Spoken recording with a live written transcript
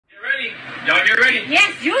Y'all get ready?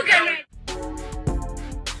 Yes, you get ready.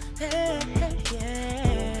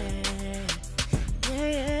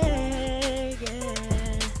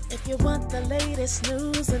 If you want the latest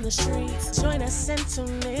news in the streets, join us and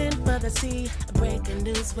tune in for the tea. Breaking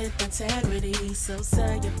news with integrity. So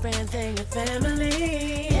tell your friends and your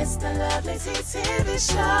family. It's the Lovelyti TV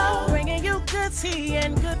show, bringing you good tea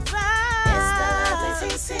and good vibes.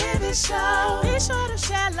 It's the Lovelyti TV show. Be sure to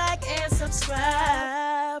share, like, and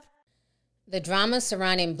subscribe. The drama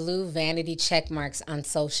surrounding blue vanity check marks on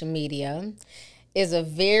social media is a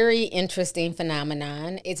very interesting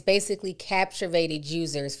phenomenon. It's basically captivated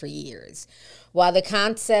users for years. While the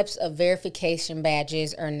concepts of verification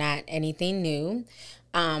badges are not anything new,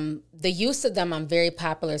 the use of them on very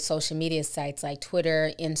popular social media sites like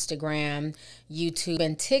Twitter, Instagram, YouTube,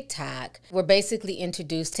 and TikTok were basically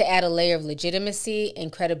introduced to add a layer of legitimacy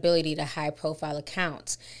and credibility to high-profile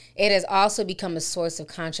accounts. It has also become a source of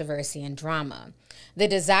controversy and drama. The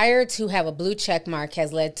desire to have a blue check mark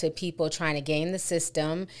has led to people trying to game the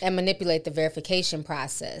system and manipulate the verification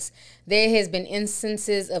process. There has been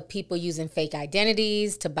instances of people using fake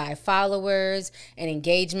identities to buy followers and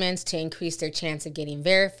engagements to increase their chance of getting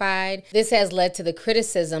verified. This has led to the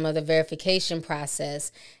criticism of the verification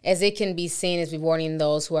process, as it can be seen as rewarding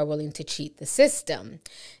those who are willing to cheat the system.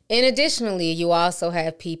 And additionally, you also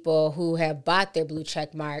have people who have bought their blue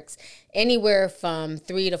check marks anywhere from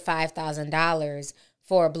 $3,000 to $5,000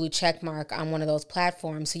 for a blue check mark on one of those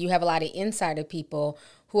platforms. So you have a lot of insider people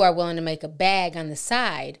who are willing to make a bag on the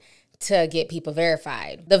side to get people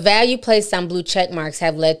verified. The value placed on blue check marks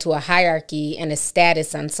have led to a hierarchy and a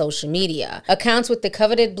status on social media. Accounts with the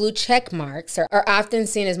coveted blue check marks are often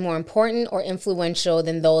seen as more important or influential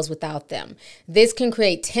than those without them. This can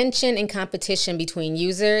create tension and competition between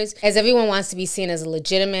users, as everyone wants to be seen as a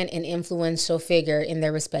legitimate and influential figure in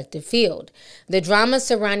their respective field. The drama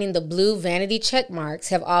surrounding the blue vanity check marks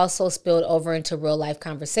have also spilled over into real-life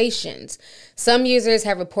conversations. Some users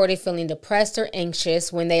have reported feeling depressed or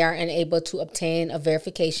anxious when they are unable to obtain a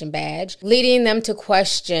verification badge, leading them to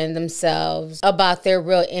question themselves about their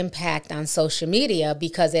real impact on social media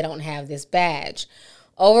because they don't have this badge.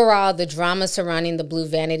 Overall, the drama surrounding the blue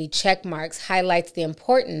vanity check marks highlights the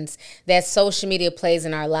importance that social media plays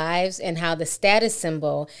in our lives and how the status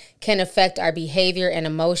symbol can affect our behavior and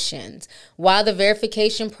emotions. While the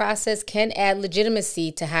verification process can add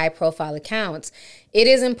legitimacy to high-profile accounts, it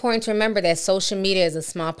is important to remember that social media is a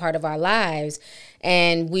small part of our lives,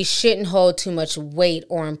 and we shouldn't hold too much weight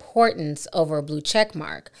or importance over a blue check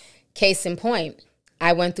mark. Case in point,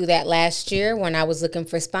 I went through that last year when I was looking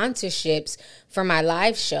for sponsorships for my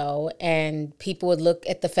live show, and people would look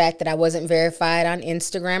at the fact that I wasn't verified on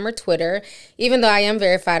Instagram or Twitter, even though I am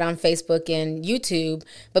verified on Facebook and YouTube.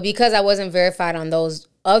 But because I wasn't verified on those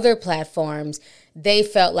other platforms, they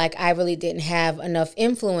felt like I really didn't have enough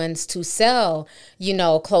influence to sell,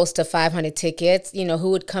 close to 500 tickets. Who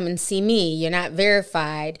would come and see me? You're not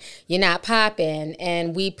verified. You're not popping.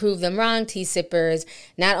 And we proved them wrong, tea sippers.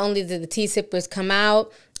 Not only did the tea sippers come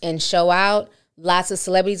out and show out, lots of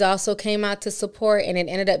celebrities also came out to support, and it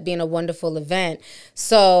ended up being a wonderful event.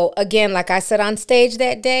 So again, like I said on stage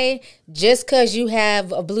that day, just because you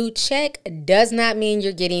have a blue check does not mean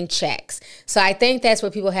you're getting checks. So I think that's where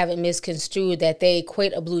people have it misconstrued, that they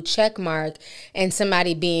equate a blue check mark and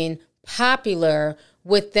somebody being popular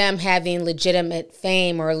with them having legitimate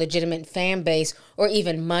fame or a legitimate fan base or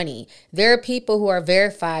even money. There are people who are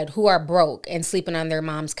verified who are broke and sleeping on their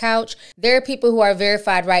mom's couch. There are people who are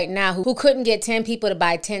verified right now who couldn't get 10 people to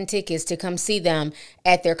buy 10 tickets to come see them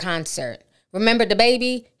at their concert. Remember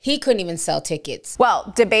DaBaby? He couldn't even sell tickets.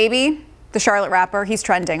 Well, DaBaby, the Charlotte rapper, he's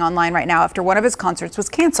trending online right now after one of his concerts was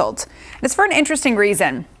canceled. And it's for an interesting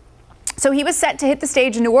reason. So he was set to hit the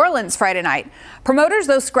stage in New Orleans Friday night. Promoters,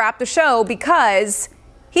 though, scrapped the show because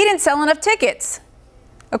he didn't sell enough tickets.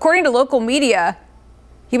 According to local media,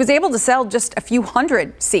 he was able to sell just a few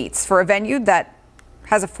hundred seats for a venue that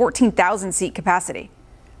has a 14,000 seat capacity.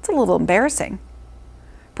 It's a little embarrassing.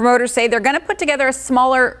 Promoters say they're going to put together a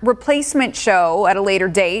smaller replacement show at a later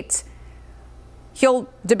date.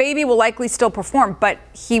 DaBaby will likely still perform, but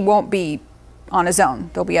he won't be on his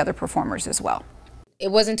own. There'll be other performers as well. It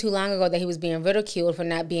wasn't too long ago that he was being ridiculed for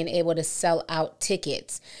not being able to sell out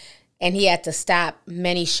tickets. And he had to stop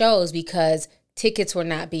many shows because tickets were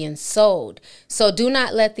not being sold. So do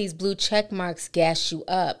not let these blue check marks gas you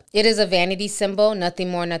up. It is a vanity symbol, nothing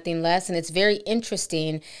more, nothing less. And it's very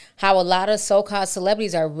interesting how a lot of so-called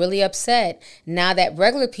celebrities are really upset now that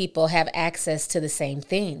regular people have access to the same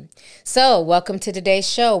thing. So welcome to today's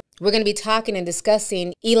show. We're going to be talking and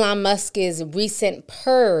discussing Elon Musk's recent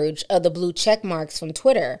purge of the blue check marks from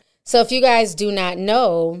Twitter. So if you guys do not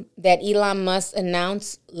know, that Elon Musk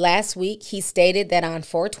announced last week, he stated that on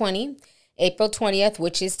 4/20, April 20th,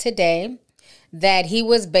 which is today, that he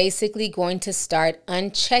was basically going to start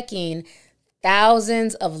unchecking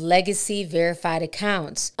thousands of legacy verified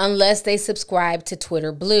accounts unless they subscribe to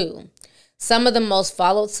Twitter Blue. Some of the most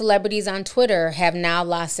followed celebrities on Twitter have now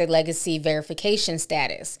lost their legacy verification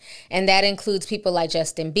status, and that includes people like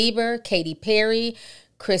Justin Bieber, Katy Perry,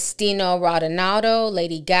 Cristiano Ronaldo,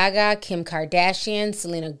 Lady Gaga, Kim Kardashian,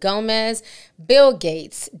 Selena Gomez, Bill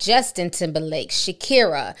Gates, Justin Timberlake,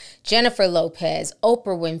 Shakira, Jennifer Lopez,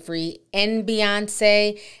 Oprah Winfrey, and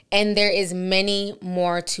Beyoncé, and there is many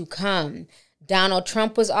more to come. Donald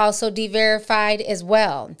Trump was also de-verified as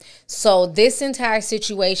well. So this entire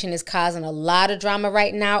situation is causing a lot of drama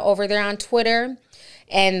right now over there on Twitter.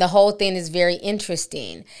 And the whole thing is very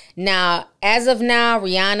interesting. Now, as of now,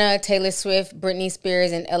 Rihanna, Taylor Swift, Britney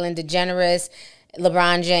Spears, and Ellen DeGeneres,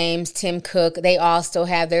 LeBron James, Tim Cook, they all still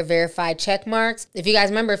have their verified check marks. If you guys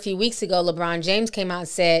remember a few weeks ago, LeBron James came out and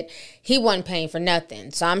said he wasn't paying for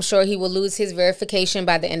nothing. So I'm sure he will lose his verification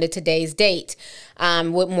by the end of today's date,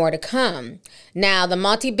 with more to come. Now, the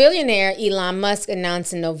multi-billionaire Elon Musk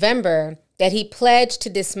announced in November that he pledged to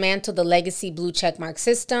dismantle the legacy blue checkmark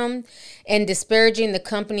system and disparaging the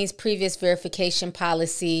company's previous verification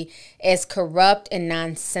policy as corrupt and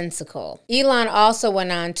nonsensical. Elon also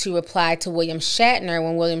went on to reply to William Shatner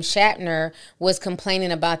when William Shatner was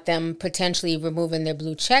complaining about them potentially removing their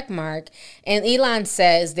blue checkmark. And Elon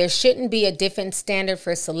says there shouldn't be a different standard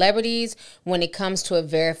for celebrities when it comes to a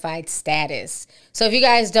verified status. So if you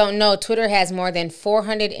guys don't know, Twitter has more than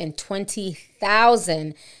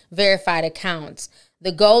 420,000 verified accounts.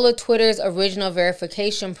 The goal of Twitter's original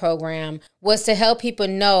verification program was to help people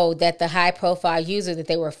know that the high-profile user that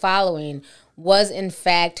they were following was in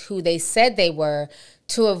fact who they said they were,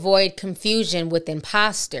 to avoid confusion with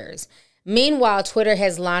imposters. Meanwhile, Twitter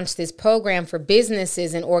has launched this program for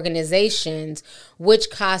businesses and organizations,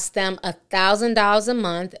 which costs them $1,000 a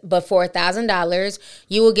month, but for $1,000,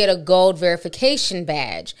 you will get a gold verification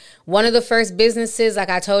badge. One of the first businesses,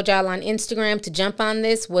 like I told y'all on Instagram, to jump on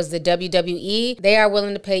this was the WWE. They are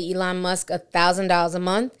willing to pay Elon Musk $1,000 a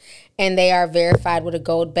month, and they are verified with a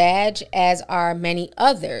gold badge, as are many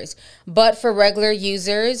others. But for regular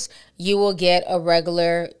users, you will get a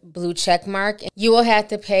regular blue check mark. You will have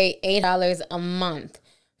to pay $8 a month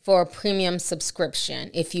for a premium subscription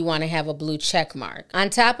if you want to have a blue check mark. On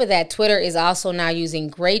top of that, Twitter is also now using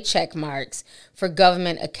gray check marks for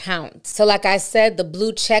government accounts. So like I said, the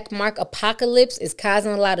blue check mark apocalypse is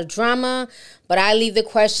causing a lot of drama, but I leave the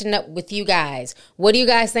question up with you guys. What do you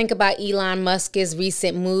guys think about Elon Musk's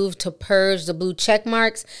recent move to purge the blue check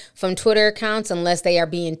marks from Twitter accounts unless they are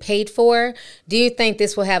being paid for? Do you think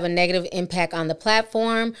this will have a negative impact on the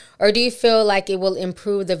platform, or do you feel like it will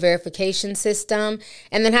improve the verification system?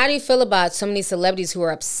 And then how do you feel about so many celebrities who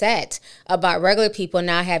are upset about regular people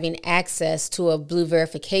now having access to a blue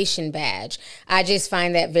verification badge? I just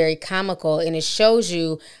find that very comical, and it shows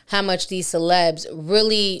you how much these celebs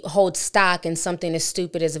really hold stock in something as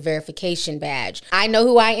stupid as a verification badge. I know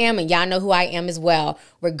who I am, and y'all know who I am as well,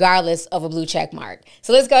 regardless of a blue check mark.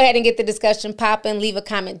 So let's go ahead and get the discussion popping. Leave a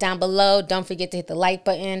comment down below. Don't forget to hit the like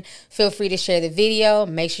button. Feel free to share the video.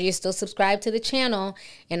 Make sure you're still subscribed to the channel,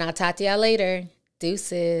 and I'll talk to y'all later.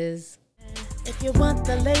 Deuces. If you want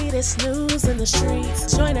the latest news in the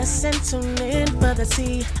streets, join us and tune in for the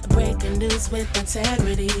tea. Breaking news with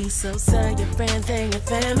integrity. So tell your friends and your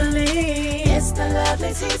family. It's the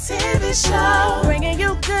Lovelyti TV show, bringing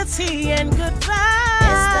you good tea and good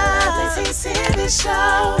vibes. It's the Lovelyti TV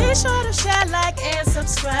show. Be sure to share, like, and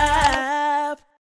subscribe.